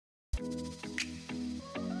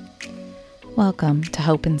Welcome to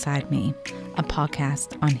Hope Inside Me, a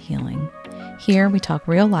podcast on healing. Here we talk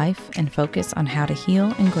real life and focus on how to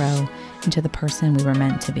heal and grow into the person we were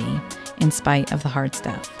meant to be, in spite of the hard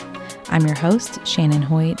stuff. I'm your host, Shannon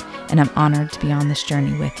Hoyt, and I'm honored to be on this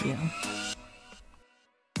journey with you.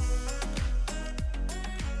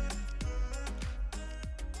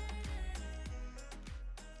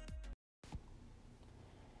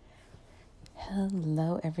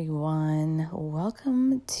 Hello, everyone.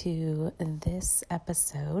 Welcome to this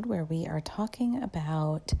episode where we are talking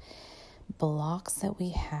about blocks that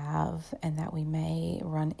we have and that we may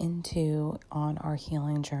run into on our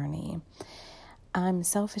healing journey. I'm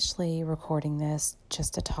selfishly recording this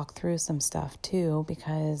just to talk through some stuff too,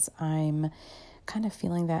 because I'm kind of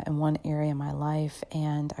feeling that in one area of my life,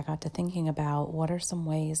 and I got to thinking about what are some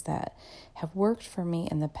ways that have worked for me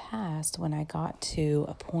in the past when I got to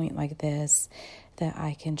a point like this that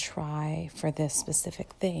I can try for this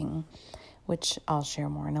specific thing, which I'll share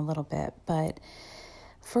more in a little bit. But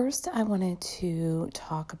first, I wanted to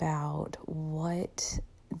talk about what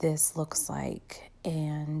this looks like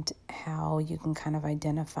and how you can kind of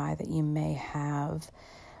identify that you may have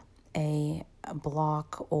a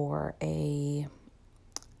block or they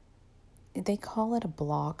call it a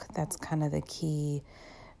block. That's kind of the key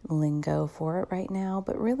lingo for it right now.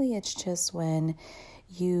 But really it's just when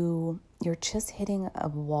you're just hitting a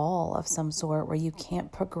wall of some sort where you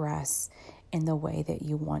can't progress in the way that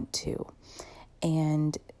you want to.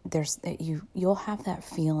 And you'll have that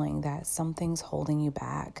feeling that something's holding you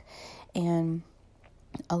back. And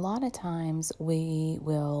a lot of times we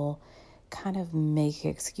will kind of make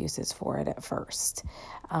excuses for it at first.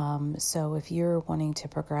 So if you're wanting to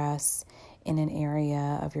progress in an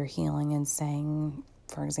area of your healing and saying,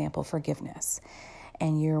 for example, forgiveness,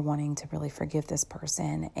 and you're wanting to really forgive this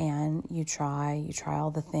person, and you try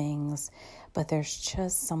all the things, but there's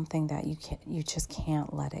just something that you just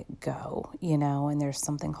can't let it go, and there's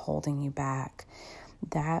something holding you back.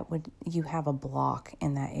 You have a block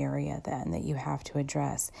in that area then that you have to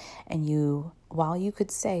address. And while you could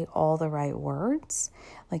say all the right words,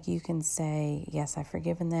 like you can say, yes, I've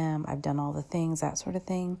forgiven them, I've done all the things, that sort of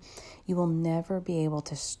thing, you will never be able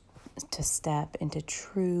to step into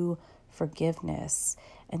true forgiveness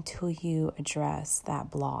until you address that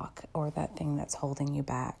block or that thing that's holding you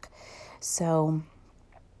back. So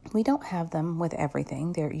we don't have them with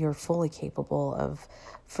everything. You're fully capable of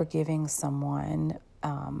forgiving someone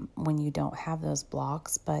when you don't have those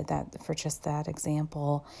blocks, but for just that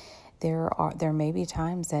example, there may be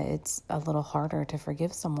times that it's a little harder to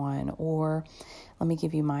forgive someone. Or let me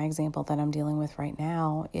give you my example that I'm dealing with right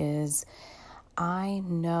now is I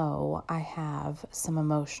know I have some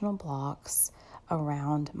emotional blocks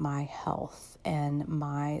around my health and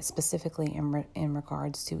specifically in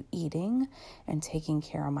regards to eating and taking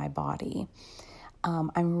care of my body.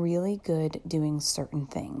 I'm really good doing certain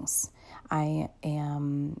things.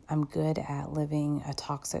 I'm good at living a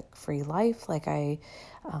toxic-free life. Like I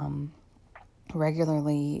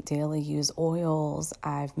regularly daily use oils.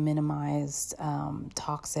 I've minimized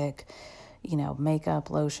toxic, makeup,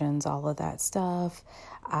 lotions, all of that stuff.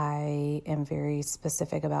 I am very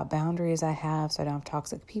specific about boundaries I have, so I don't have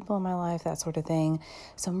toxic people in my life, that sort of thing.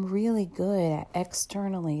 So I'm really good at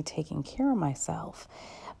externally taking care of myself,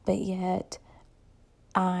 but yet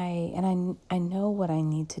I know what I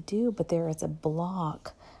need to do, but there is a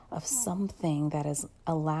block of something that is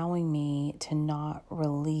allowing me to not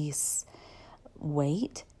release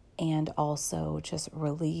weight and also just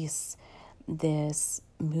release this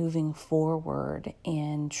moving forward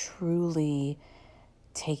and truly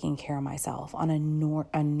taking care of myself on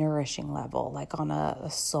a nourishing level, like on a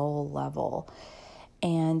soul level.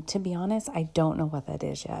 And to be honest, I don't know what that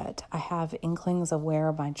is yet. I have inklings of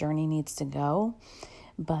where my journey needs to go.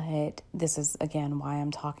 But this is, again, why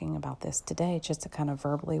I'm talking about this today, just to kind of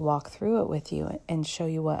verbally walk through it with you and show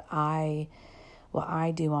you what I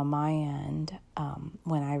do on my end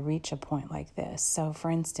when I reach a point like this. So,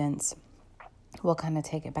 for instance, we'll kind of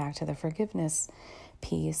take it back to the forgiveness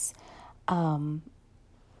piece.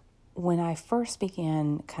 When I first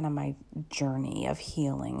began kind of my journey of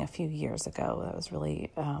healing a few years ago, that was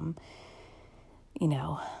really,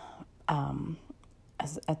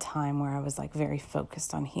 a time where I was like very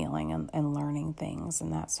focused on healing and learning things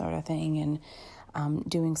and that sort of thing, and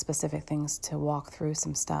doing specific things to walk through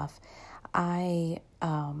some stuff. I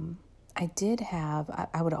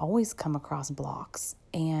would always come across blocks,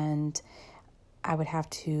 and I would have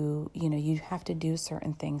to, you'd have to do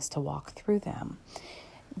certain things to walk through them.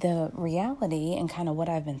 The reality and kind of what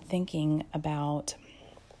I've been thinking about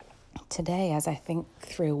today as I think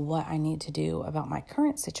through what I need to do about my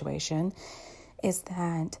current situation is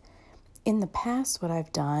that In the past, what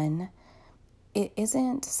I've done, it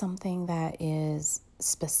isn't something that is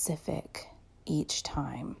specific each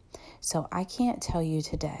time. So I can't tell you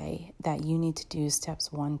today that you need to do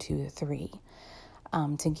steps 1, 2, 3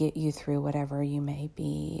 to get you through whatever you may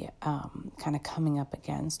be kind of coming up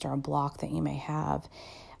against, or a block that you may have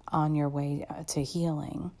on your way to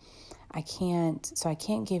healing. I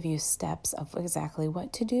can't give you steps of exactly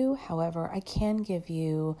what to do. However, I can give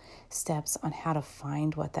you steps on how to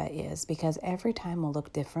find what that is, because every time will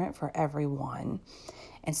look different for everyone.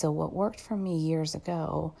 And so what worked for me years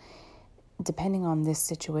ago, depending on this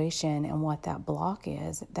situation and what that block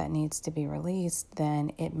is that needs to be released,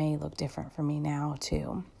 then it may look different for me now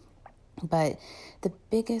too. But the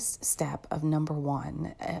biggest step of number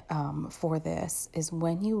 1 for this is,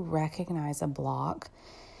 when you recognize a block,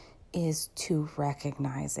 is to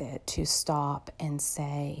recognize it, to stop and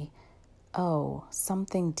say, oh,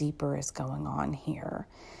 something deeper is going on here.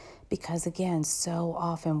 Because again, so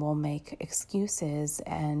often we'll make excuses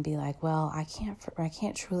and be like, well, I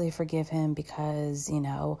can't truly forgive him because,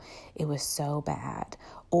 it was so bad.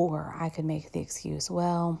 Or I could make the excuse,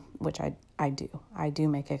 well, which I do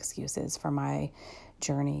make excuses for my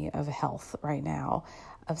journey of health right now,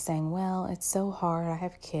 of saying, well, it's so hard, I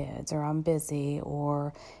have kids, or I'm busy,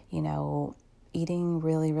 or, eating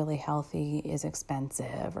really, really healthy is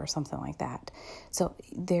expensive, or something like that. So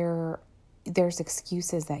there's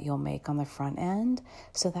excuses that you'll make on the front end.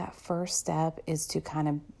 So that first step is to kind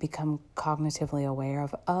of become cognitively aware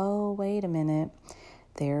of, oh, wait a minute,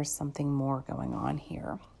 there's something more going on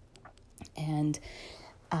here. And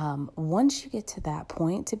once you get to that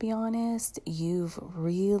point, to be honest, you've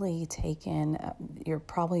really taken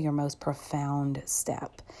your most profound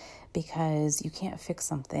step, because you can't fix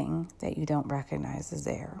something that you don't recognize is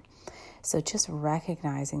there. So just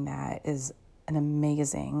recognizing that is an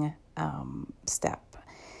amazing step,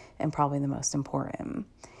 and probably the most important.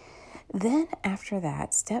 Then after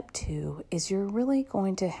that, step 2 is, you're really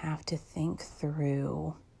going to have to think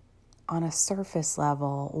through on a surface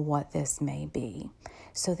level what this may be,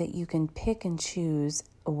 so that you can pick and choose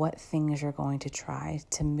what things you're going to try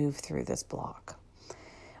to move through this block.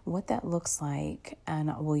 What that looks like,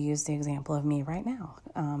 and we'll use the example of me right now,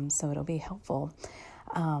 so it'll be helpful,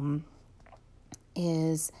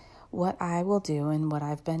 is what I will do, and what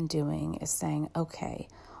I've been doing is saying, okay,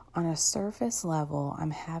 on a surface level,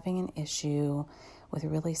 I'm having an issue with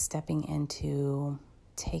really stepping into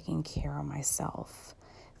taking care of myself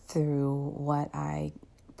through what I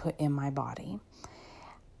put in my body.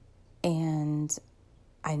 And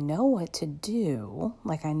I know what to do.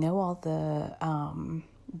 Like, I know all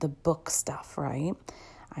the book stuff, right?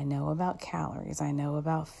 I know about calories. I know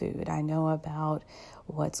about food. I know about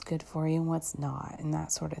what's good for you and what's not, and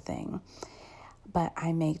that sort of thing. But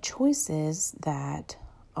I make choices that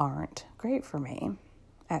aren't great for me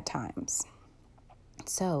at times.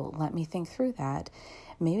 So let me think through that.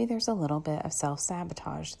 Maybe there's a little bit of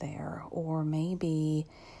self-sabotage there, or maybe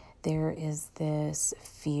there is this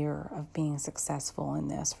fear of being successful in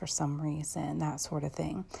this for some reason, that sort of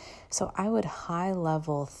thing. So I would high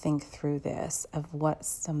level think through this of what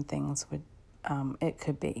some things would it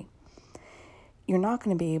could be. You're not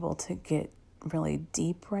going to be able to get really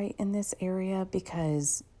deep right in this area,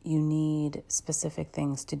 because you need specific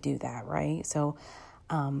things to do that, right? So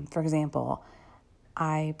for example,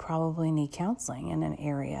 I probably need counseling in an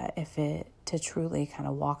area to truly kind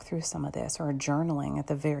of walk through some of this, or journaling at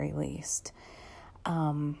the very least.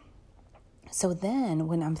 So then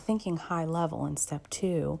when I'm thinking high level in step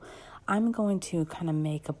 2, I'm going to kind of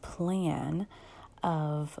make a plan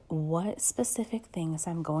of what specific things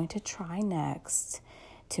I'm going to try next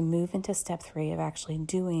to move into step 3 of actually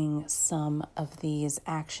doing some of these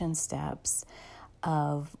action steps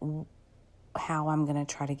of how I'm going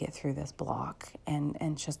to try to get through this block,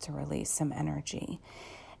 and just to release some energy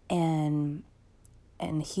and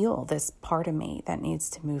heal this part of me that needs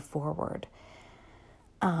to move forward.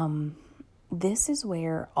 This is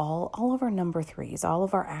where all of our number 3s, all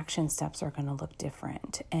of our action steps are going to look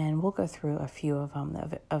different. And we'll go through a few of them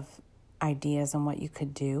of ideas on what you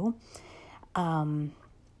could do. But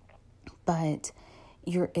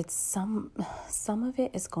some of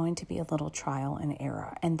it is going to be a little trial and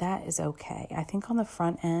error, and that is okay. I think on the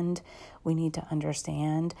front end, we need to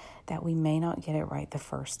understand that we may not get it right the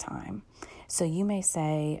first time. So you may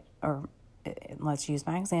say, or let's use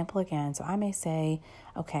my example again. So I may say,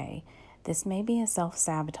 okay, this may be a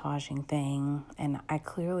self-sabotaging thing, and I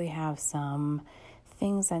clearly have some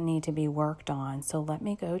things that need to be worked on. So let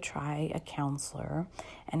me go try a counselor.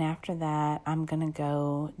 And after that, I'm going to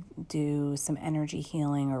go do some energy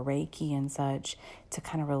healing or Reiki and such to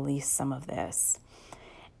kind of release some of this.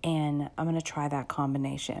 and I'm going to try that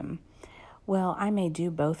combination. Well, I may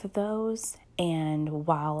do both of those, and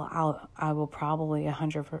while I will probably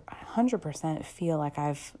 100% feel like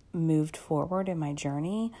I've moved forward in my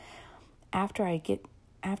journey, after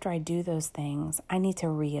I do those things, I need to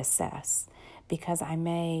reassess, because I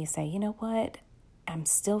may say, you know what, I'm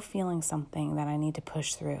still feeling something that I need to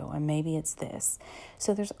push through, and maybe it's this.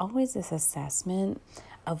 So there's always this assessment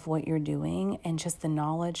of what you're doing, and just the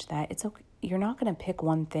knowledge that it's okay. You're not going to pick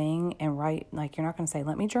one thing and write, like, you're not going to say,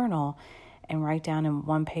 let me journal and write down in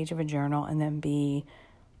one page of a journal and then be,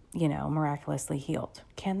 miraculously healed.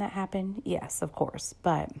 Can that happen? Yes, of course.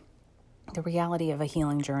 But the reality of a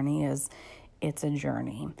healing journey is it's a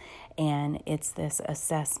journey, and it's this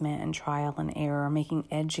assessment and trial and error, making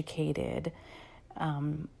educated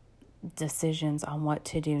decisions on what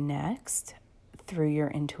to do next through your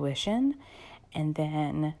intuition, and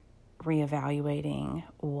then reevaluating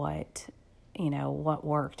what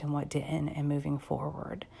worked and what didn't, and moving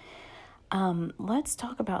forward. Let's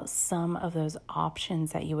talk about some of those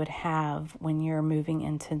options that you would have when you're moving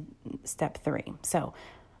into step 3. So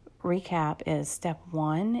recap is step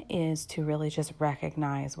 1 is to really just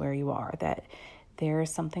recognize where you are, that there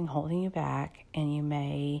is something holding you back, and you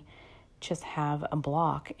may just have a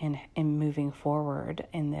block in moving forward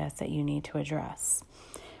in this that you need to address.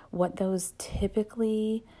 What those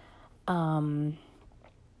typically come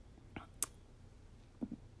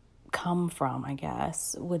from, I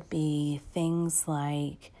guess, would be things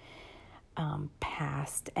like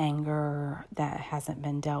past anger that hasn't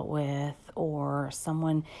been dealt with, or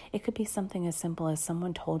it could be something as simple as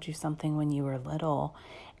someone told you something when you were little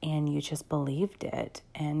and you just believed it.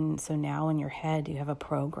 And so now in your head, you have a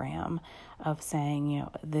program of saying,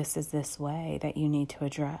 this is this way that you need to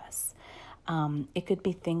address. It could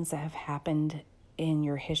be things that have happened in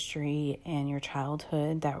your history and your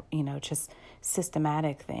childhood that, just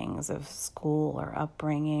systematic things of school or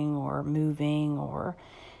upbringing or moving or,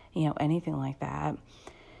 anything like that.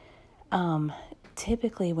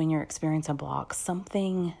 Typically when you're experiencing a block,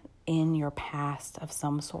 something in your past of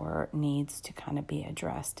some sort needs to kind of be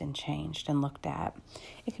addressed and changed and looked at.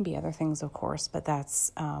 It can be other things, of course, but that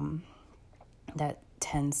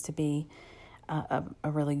tends to be a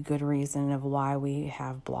really good reason of why we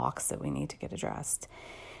have blocks that we need to get addressed.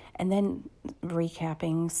 And then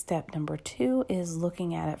recapping, step number 2 is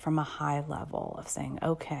looking at it from a high level of saying,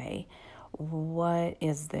 okay, what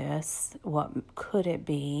is this? What could it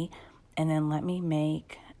be? And then let me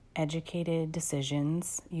make educated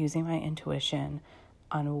decisions using my intuition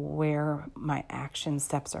on where my action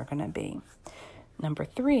steps are going to be. Number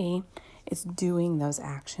 3 is doing those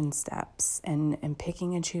action steps and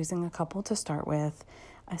picking and choosing a couple to start with,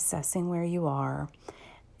 assessing where you are,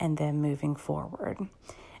 and then moving forward.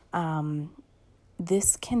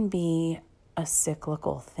 This can be a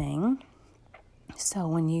cyclical thing. So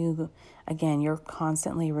when you're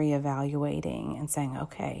constantly reevaluating and saying,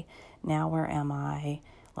 okay, now where am I?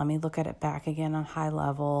 Let me look at it back again on high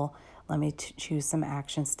level. Let me choose some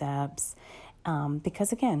action steps.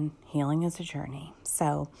 Because again, healing is a journey.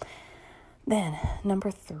 So then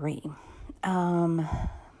number 3,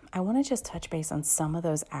 I want to just touch base on some of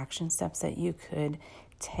those action steps that you could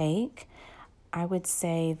take. I would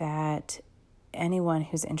say that anyone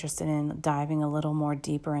who's interested in diving a little more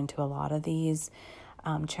deeper into a lot of these,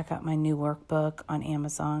 check out my new workbook on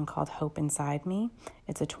Amazon called Hope Inside Me.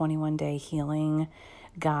 It's a 21-day healing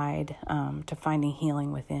guide to finding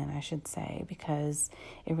healing within, I should say, because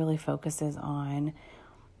it really focuses on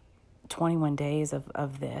 21 days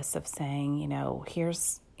of this, of saying,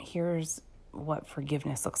 here's what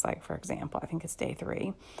forgiveness looks like, for example. I think it's day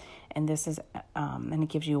 3. And this is, and it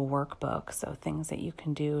gives you a workbook, so things that you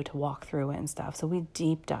can do to walk through it and stuff. So we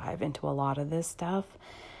deep dive into a lot of this stuff,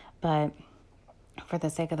 but for the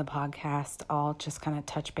sake of the podcast, I'll just kind of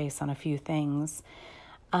touch base on a few things.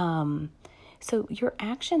 So your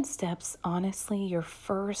action steps, honestly, your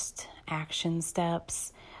first action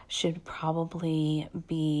steps should probably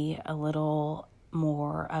be a little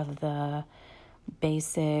more of the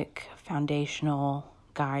basic foundational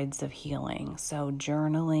guides of healing. So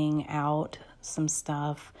journaling out some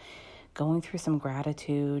stuff, going through some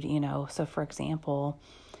gratitude, So for example,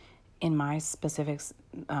 in my specific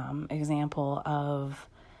example of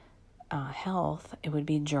health, it would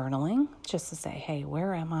be journaling, just to say, hey,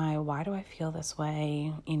 where am I? Why do I feel this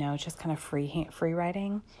way? Just kind of free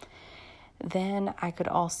writing. Then I could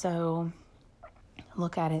also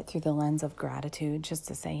look at it through the lens of gratitude, just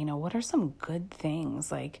to say, what are some good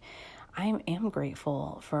things? Like, I am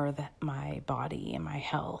grateful for my body and my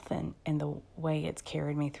health and the way it's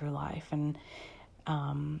carried me through life. And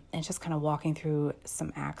And just kind of walking through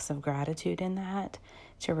some acts of gratitude in that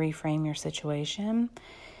to reframe your situation.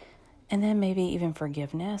 And then maybe even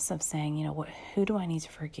forgiveness of saying, who do I need to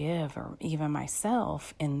forgive, or even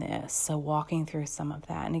myself in this? So walking through some of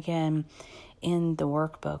that. And again, in the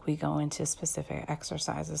workbook, we go into specific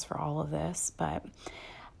exercises for all of this. But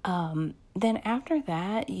then after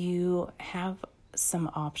that, you have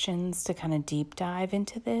some options to kind of deep dive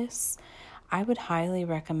into this. I would highly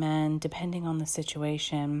recommend, depending on the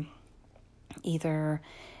situation, either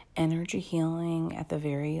energy healing at the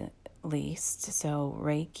very least, so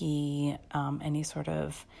Reiki, any sort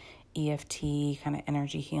of EFT kind of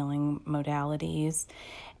energy healing modalities,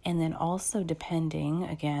 and then also depending,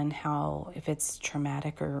 again, how, if it's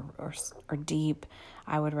traumatic or deep,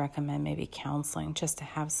 I would recommend maybe counseling, just to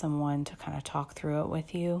have someone to kind of talk through it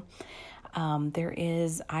with you.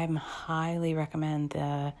 I'm highly recommend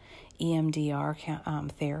the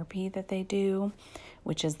EMDR therapy that they do,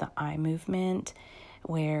 which is the eye movement,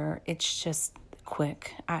 where it's just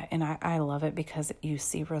quick. I love it because you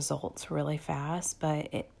see results really fast,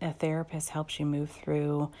 but a therapist helps you move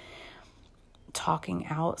through talking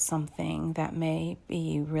out something that may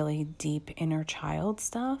be really deep inner child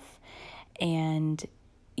stuff, and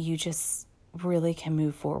you just really can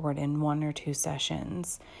move forward in 1 or 2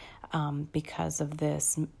 sessions because of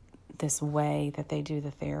this way that they do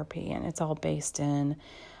the therapy. And it's all based in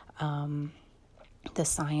the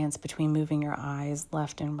science between moving your eyes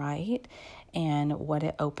left and right and what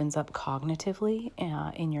it opens up cognitively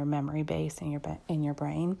in your memory base in your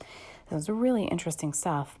brain. So it's really interesting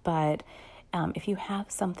stuff. But if you have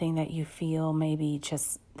something that you feel maybe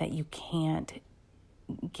just that you can't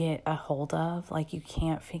get a hold of, like you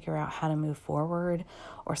can't figure out how to move forward,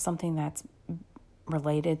 or something that's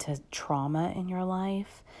related to trauma in your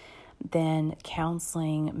life, then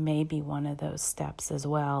counseling may be one of those steps as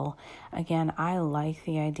well. Again, I like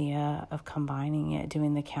the idea of combining it,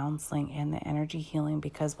 doing the counseling and the energy healing,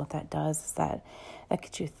 because what that does is that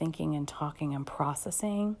gets you thinking and talking and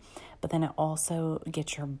processing, but then it also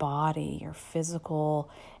gets your body, your physical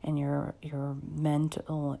and your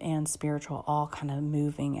mental and spiritual all kind of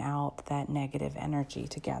moving out that negative energy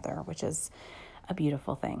together, which is a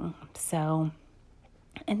beautiful thing. So,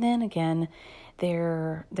 and then again,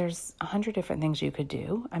 there's 100 different things you could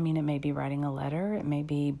do. I mean, it may be writing a letter. It may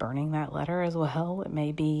be burning that letter as well. It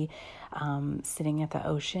may be sitting at the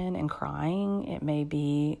ocean and crying. It may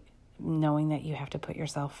be knowing that you have to put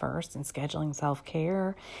yourself first and scheduling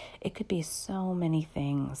self-care. It could be so many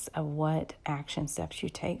things of what action steps you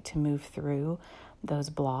take to move through those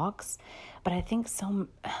blocks. But I think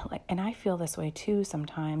and I feel this way too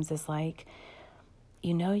sometimes, is like,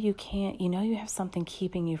 you have something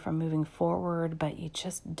keeping you from moving forward, but you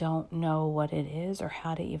just don't know what it is or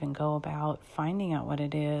how to even go about finding out what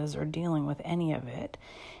it is or dealing with any of it.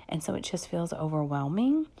 And so it just feels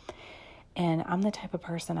overwhelming. And I'm the type of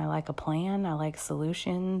person, I like a plan, I like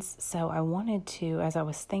solutions. So I wanted to, as I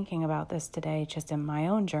was thinking about this today, just in my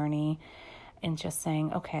own journey, and just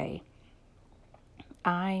saying, okay,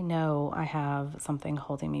 I know I have something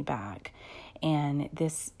holding me back, and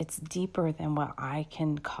it's deeper than what I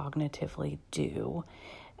can cognitively do.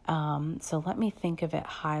 So let me think of it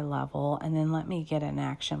high level, and then let me get an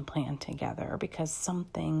action plan together, because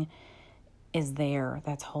something is there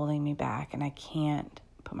that's holding me back and I can't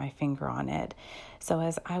put my finger on it. So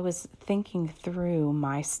as I was thinking through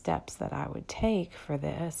my steps that I would take for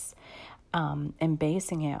this, and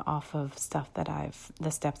basing it off of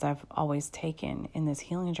the steps I've always taken in this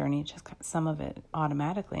healing journey, just some of it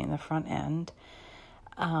automatically in the front end,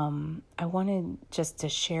 I wanted just to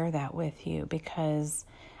share that with you, because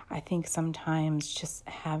I think sometimes just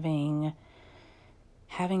having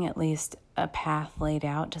at least a path laid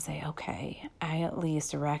out to say, okay, I at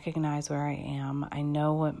least recognize where I am. I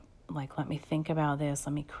know what, let me think about this,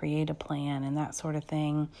 let me create a plan and that sort of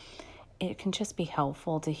thing. It can just be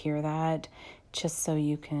helpful to hear that, just so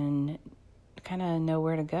you can kind of know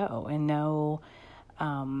where to go and know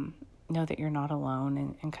that you're not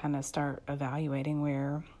alone, and kind of start evaluating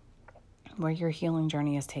where your healing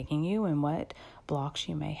journey is taking you and what blocks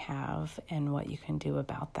you may have and what you can do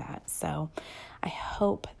about that. So I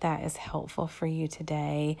hope that is helpful for you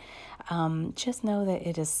today. Just know that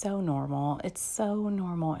it is so normal. It's so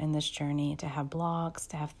normal in this journey to have blocks,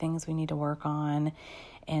 to have things we need to work on,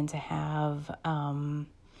 and to have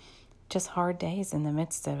just hard days in the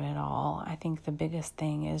midst of it all. I think the biggest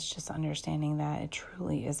thing is just understanding that it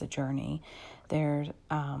truly is a journey. There's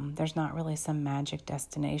not really some magic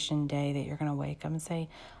destination day that you're going to wake up and say,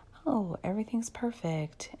 oh, everything's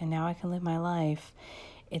perfect and now I can live my life.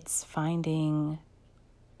 It's finding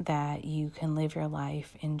that you can live your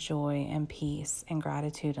life in joy and peace and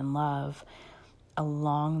gratitude and love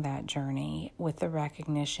along that journey, with the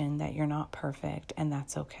recognition that you're not perfect and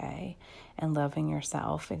that's okay, and loving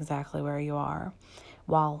yourself exactly where you are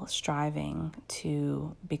while striving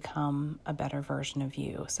to become a better version of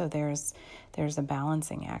you. So there's a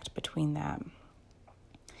balancing act between that.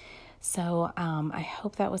 So I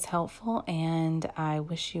hope that was helpful, and I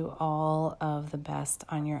wish you all of the best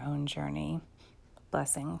on your own journey.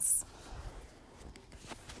 Blessings.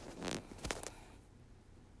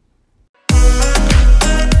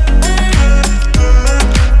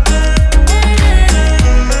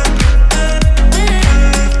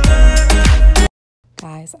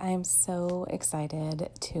 Guys, I am so excited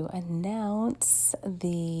to announce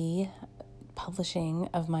the publishing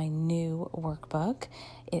of my new workbook.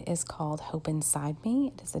 It is called Hope Inside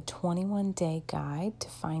Me. It is a 21-day guide to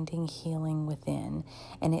finding healing within,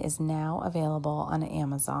 and it is now available on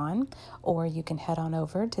Amazon, or you can head on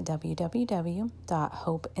over to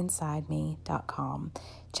www.hopeinsideme.com.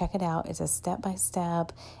 Check it out. It's a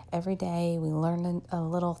step-by-step. Every day we learn a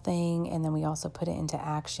little thing, and then we also put it into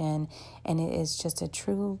action, and it is just a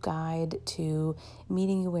true guide to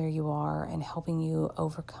meeting you where you are and helping you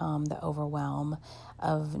overcome the overwhelm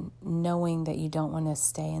of knowing that you don't want to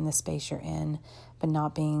stay in the space you're in, but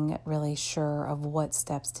not being really sure of what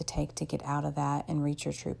steps to take to get out of that and reach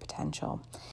your true potential.